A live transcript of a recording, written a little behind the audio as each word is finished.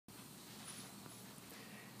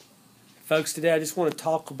Folks, today I just want to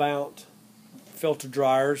talk about filter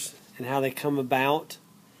dryers and how they come about.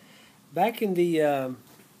 Back in the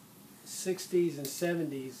 60s and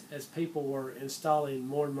 70s, as people were installing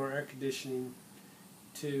more and more air conditioning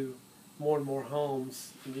to more and more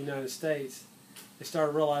homes in the United States, they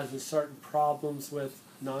started realizing certain problems with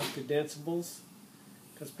non-condensables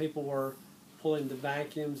because people were pulling the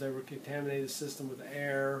vacuums, they were contaminating the system with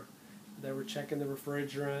air, they were checking the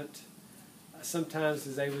refrigerant. Sometimes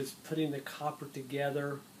as they was putting the copper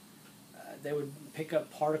together, they would pick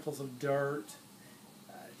up particles of dirt,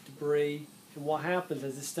 debris, and what happens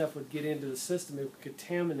is this stuff would get into the system, it would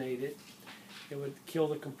contaminate it, it would kill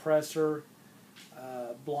the compressor,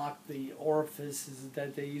 block the orifices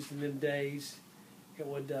that they used in them days. It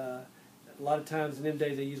would, a lot of times in them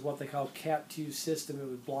days they used what they call cap tube system. It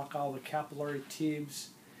would block all the capillary tubes.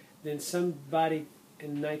 Then somebody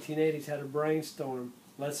in the 1980s had a brainstorm,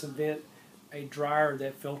 let's invent a dryer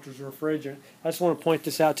that filters refrigerant. I just want to point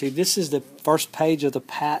this out to you. This is the first page of the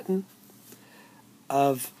patent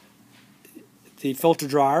of the filter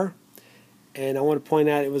dryer, and I want to point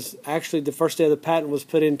out it was actually the first day of the patent was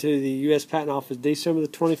put into the U.S. Patent Office December the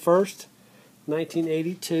 21st,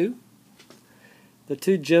 1982. The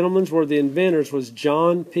two gentlemen were the inventors was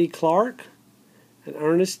John P. Clark and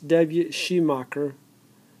Ernest W. Schumacher,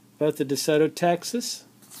 both of DeSoto, Texas.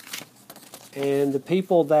 And the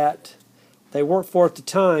people that they worked for at the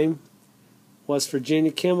time was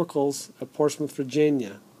Virginia Chemicals of Portsmouth,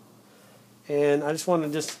 Virginia. And I just want to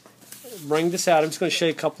just bring this out. I'm just going to show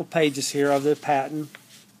you a couple of pages here of the patent.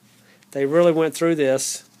 They really went through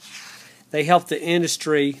this. They helped the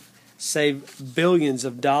industry save billions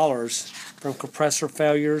of dollars from compressor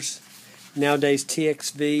failures, nowadays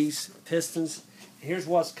TXVs, pistons. Here's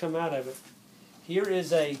what's come out of it. Here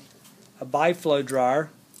is a biflow dryer.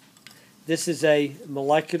 This is a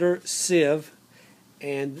molecular sieve,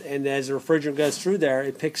 and as the refrigerant goes through there,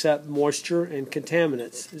 it picks up moisture and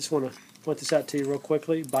contaminants. I just want to point this out to you real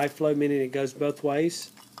quickly. Biflow meaning it goes both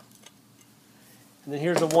ways. And then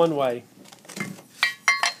here's a one-way.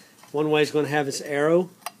 One way is going to have this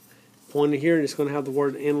arrow pointing here, and it's going to have the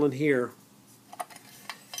word inland here.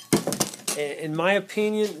 In my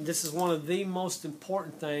opinion, this is one of the most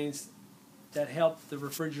important things that helped the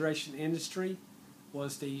refrigeration industry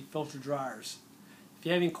was the filter dryers. If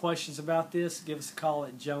you have any questions about this, give us a call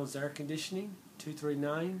at Jones Air Conditioning,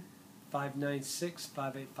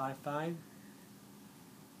 239-596-5855.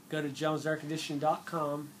 Go to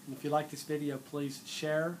jonesairconditioning.com, and if you like this video, please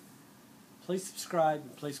share, please subscribe,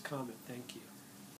 and please comment. Thank you.